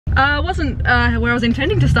Wasn't where I was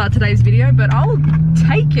intending to start today's video, but I'll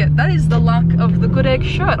take it. That is the luck of the Good Egg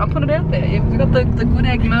shirt. I'll put it out there. We've got the Good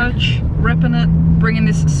Egg merch, repping it, bringing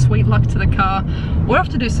this sweet luck to the car. We'll have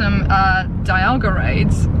to do some Dialga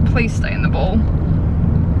raids. Please stay in the ball.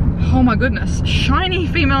 Oh my goodness. Shiny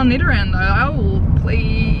female Nidoran though. I will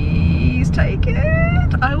please take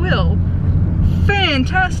it. I will.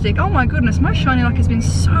 Fantastic. Oh my goodness. My shiny luck has been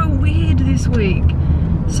so weird this week.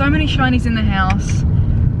 So many shinies in the house.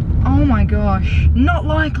 Oh my gosh. Not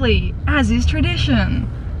likely, as is tradition.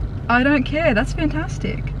 I don't care. That's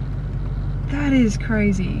fantastic. That is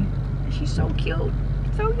crazy. She's so cute.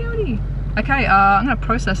 So cutie. Okay, I'm gonna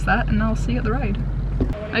process that and I'll see you at the raid.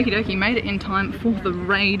 Okie dokie, made it in time for the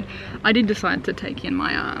raid. I did decide to take in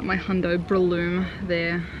my my Hundo Breloom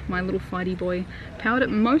there, my little fighty boy. Powered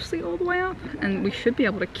it mostly all the way up, and we should be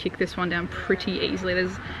able to kick this one down pretty easily.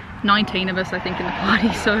 There's 19 of us, I think, in the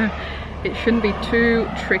party, so it shouldn't be too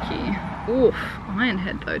tricky. Oof,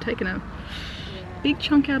 Ironhead though, taking a big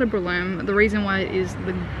chunk out of Breloom. The reason why it is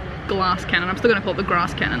the glass cannon. I'm still gonna call it the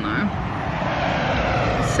grass cannon though.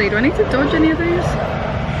 Let's see, do I need to dodge any of these?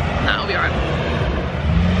 Nah, I'll be alright.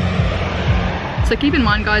 So keep in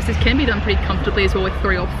mind guys, this can be done pretty comfortably as well with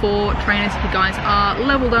 3 or 4 trainers if you guys are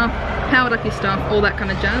leveled up, powered up your stuff, all that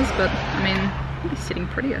kind of jazz, but I mean, it'll be sitting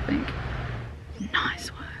pretty I think.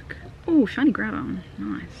 Nice work. Oh, shiny Groudon,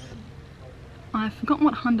 nice. I've forgotten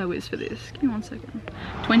what hundo is for this, give me 1 second.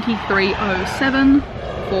 2307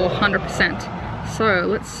 for 100%. So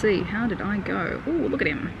let's see, how did I go? Oh, look at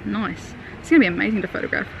him, nice. It's gonna be amazing to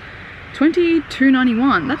photograph.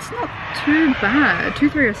 2291, that's not too bad.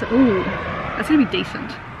 2307, ooh. That's gonna be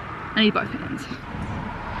decent. I need both hands.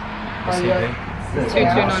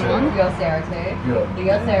 2291. You got Sarah too? Yeah. You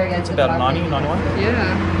got Sarah against it's about 90, 91?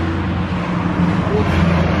 Yeah.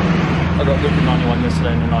 I got Luke at 91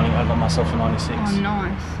 yesterday and I got myself a 96. Oh,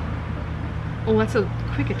 nice. Oh, that's a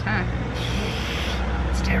quick attack.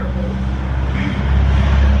 It's terrible.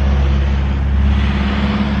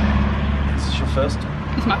 This is your first?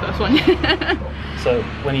 It's my first one. So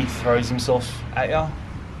when he throws himself at you?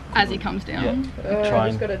 As he comes down. Yeah. Try I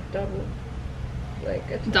just got a double, like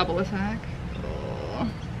a double attack. Oh.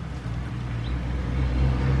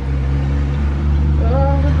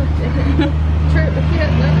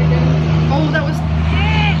 Oh, that was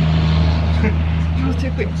that was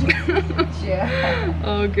too quick. Yeah.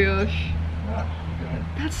 Oh gosh.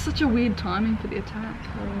 That's such a weird timing for the attack.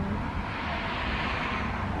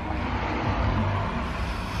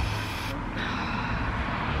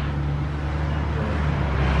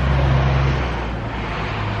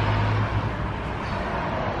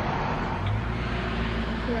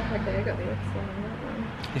 Okay, I got the X on that one.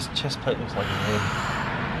 His chest plate looks like a head.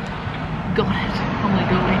 Got it. Holy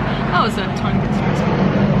golly. That was a tiny bit stressful.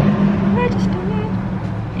 Register.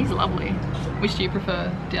 He's lovely. Which do you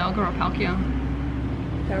prefer, Dialga or Palkia?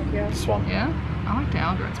 Palkia. This one. Yeah? I like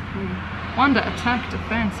Dialga, it's pretty. Wonder, attack,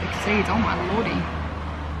 defense, exceeds. Oh my lordy.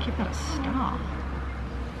 Keep that a star.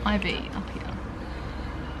 IV, up here.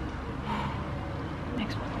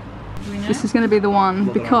 Next one. This is going to be the one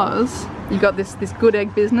because you got this Good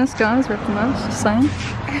Egg business, guys. Rep the most, just saying.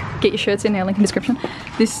 Get your shirts in there, link in the description.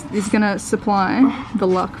 This is going to supply the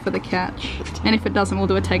luck for the catch. And if it doesn't, we'll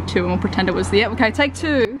do a take 2 and we'll pretend it was the... Okay, take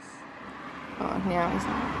 2. Oh, yeah, he's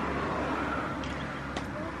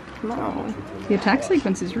not. No. The attack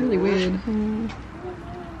sequence is really weird.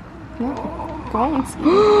 Yeah. Go on.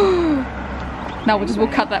 No, we'll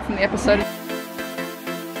cut that from the episode.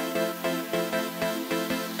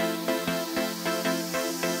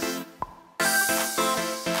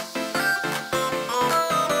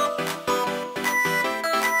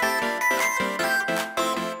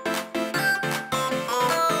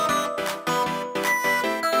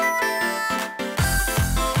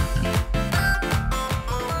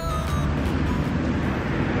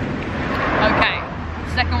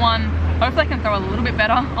 Second one, hopefully I can throw a little bit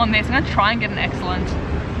better on this. I'm going to try and get an excellent.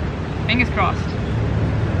 Fingers crossed.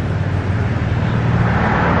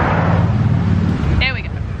 There we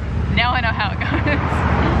go. Now I know how it goes.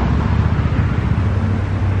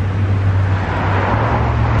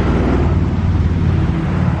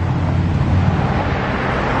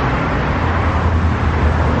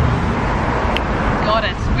 Got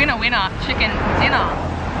it. Winner, winner, chicken dinner.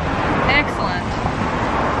 Excellent.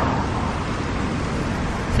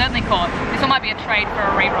 Certainly caught. This one might be a trade for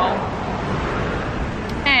a reroll.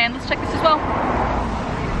 And let's check this as well.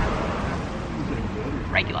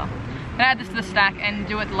 Regular. Gonna add this to the stack and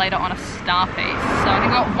do it later on a star piece. So I've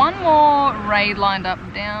got one more raid lined up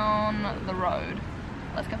down the road.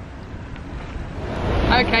 Let's go.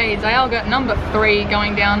 Okay, Dialga number 3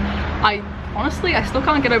 going down. I honestly, I still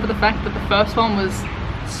can't get over the fact that the first one was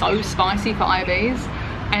so spicy for IVs,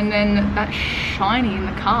 and then that shiny in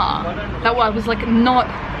the car, that I was like not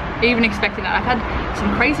even expecting that. I've had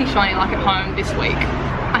some crazy shiny luck at home this week.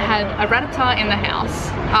 I had a Rattata in the house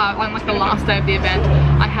on like the last day of the event.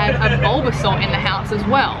 I had a Bulbasaur in the house as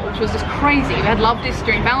well, which was just crazy. We had Love Disc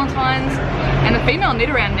during Valentine's, and the female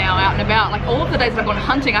Nidoran now out and about. Like all of the days I've gone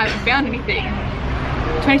hunting, I haven't found anything.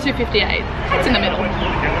 2258, it's in the middle.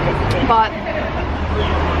 But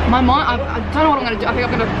my mind, I don't know what I'm gonna do. I think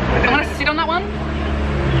I'm gonna sit on that one.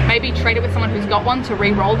 Maybe trade it with someone who's got one to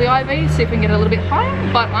re-roll the IV, see if we can get a little bit higher.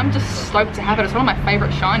 But I'm just stoked to have it. It's one of my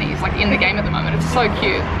favorite shinies like in the game at the moment. It's so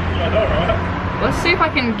cute. Let's see if I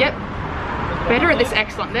can get better at this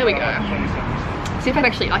excellent. There we go. See if I can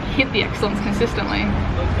actually like hit the excellence consistently.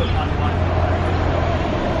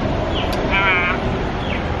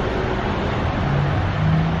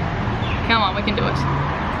 Come on, we can do it.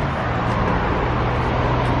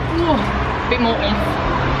 Ooh, a bit more oomph.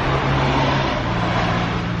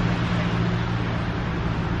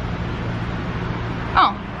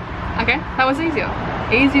 Oh, okay, that was easier.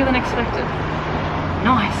 Easier than expected.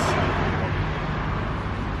 Nice.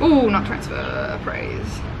 Ooh, not transfer,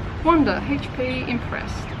 praise. Wonder, HP,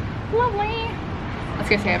 impressed. Lovely. Let's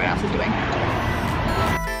go see how everyone else is doing.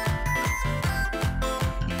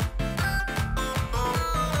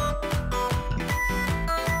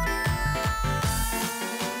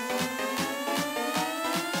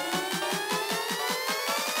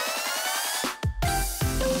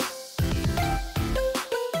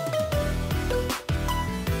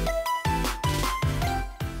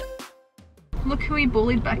 Look who he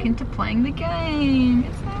bullied back into playing the game.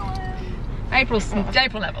 It's that one. April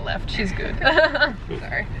never left. She's good.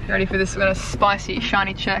 Sorry. You ready for this? We're gonna spicy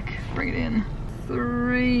shiny check. Bring it in.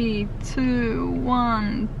 3, 2,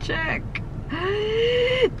 1, check.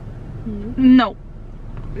 No.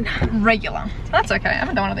 Regular. That's okay. I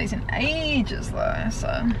haven't done one of these in ages though,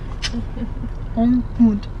 so. On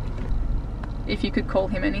good. If you could call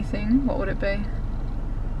him anything, what would it be?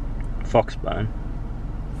 Foxbone.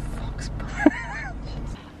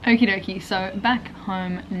 Okie dokie, so back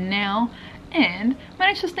home now, and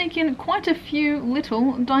managed to sneak in quite a few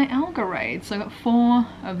little Dialga raids. So I got 4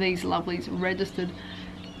 of these lovelies registered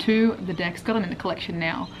to the decks, got them in the collection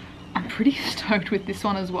now. I'm pretty stoked with this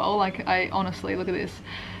one as well. Like, I honestly, look at this.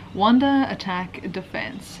 Wonder, attack,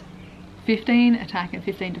 defense. 15 attack and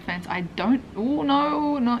 15 defense. I don't, oh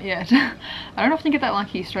no, not yet. I don't often get that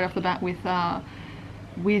lucky straight off the bat with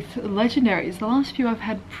legendaries. The last few I've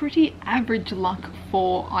had pretty average luck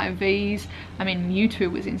for IVs. I mean,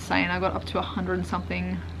 Mewtwo was insane. I got up to 100 and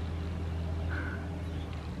something.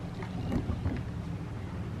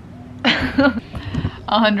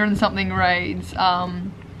 100 and something raids,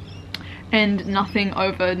 and nothing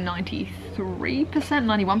over 93%,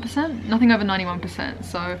 91%, nothing over 91%.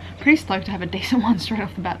 So pretty stoked to have a decent one straight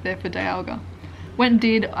off the bat there for Dialga. Went and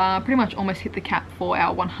did pretty much almost hit the cap for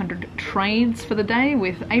our 100 trades for the day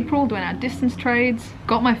with April doing our distance trades.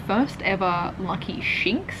 Got my first ever lucky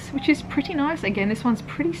Shinx, which is pretty nice. Again, this one's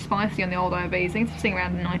pretty spicy on the old IVs. I think it's sitting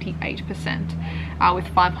around 98%, with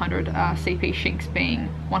 500 CP Shinx being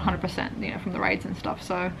 100%, you know, from the raids and stuff.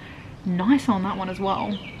 So nice on that one as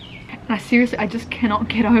well. And I just cannot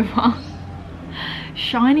get over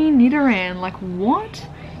shiny Nidoran. Like, what?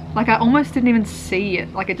 Like, I almost didn't even see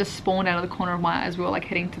it. Like, it just spawned out of the corner of my eye as we were like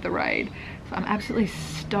heading to the raid. So I'm absolutely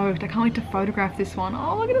stoked. I can't wait to photograph this one.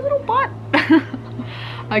 Oh, look at his little butt.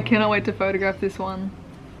 I cannot wait to photograph this one.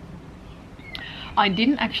 I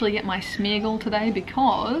didn't actually get my Smeargle today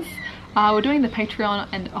because we're doing the Patreon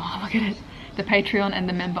and, oh, look at it. The Patreon and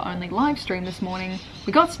the member only live stream this morning.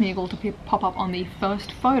 We got Smeargle to pop up on the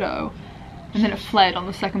first photo and then it fled on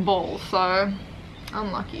the second ball. So,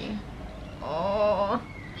 unlucky. Oh.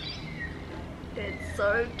 It's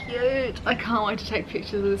so cute. I can't wait to take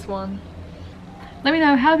pictures of this one. Let me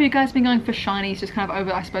know, how have you guys been going for shinies just kind of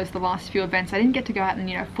over, I suppose, the last few events? I didn't get to go out and,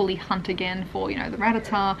 you know, fully hunt again for, you know, the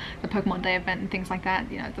Rattata, the Pokemon Day event and things like that.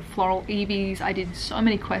 You know, the floral Eevees. I did so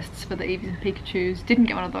many quests for the Eevees and Pikachus. Didn't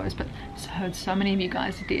get one of those, but heard so many of you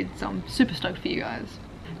guys did, so I'm super stoked for you guys.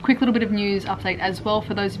 Quick little bit of news update as well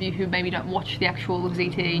for those of you who maybe don't watch the actual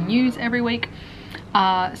ZTE news every week.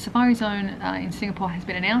 Safari Zone in Singapore has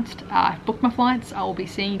been announced. I've booked my flights. I will be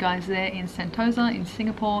seeing you guys there in Sentosa in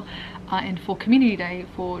Singapore, and for Community Day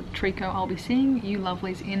for Trico, I'll be seeing you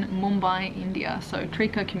lovelies in Mumbai, India. So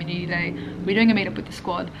Trico Community Day, we're doing a meetup with the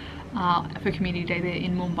squad. for Community Day there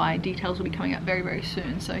in Mumbai. Details will be coming up very, very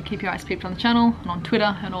soon, so keep your eyes peeled on the channel and on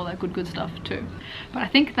Twitter and all that good stuff too. But I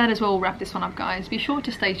think that as well will wrap this one up, guys. Be sure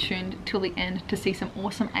to stay tuned till the end to see some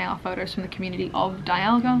awesome AR photos from the community of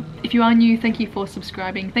Dialga. If you are new, thank you for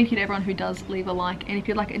subscribing. Thank you to everyone who does leave a like, and if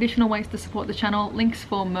you'd like additional ways to support the channel, links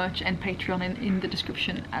for merch and Patreon in the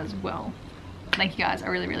description as well. Thank you guys, I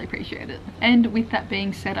really, really appreciate it. And with that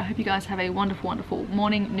being said, I hope you guys have a wonderful, wonderful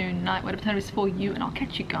morning, noon, night, whatever time it is for you, and I'll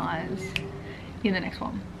catch you guys in the next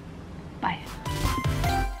one.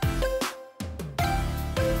 Bye.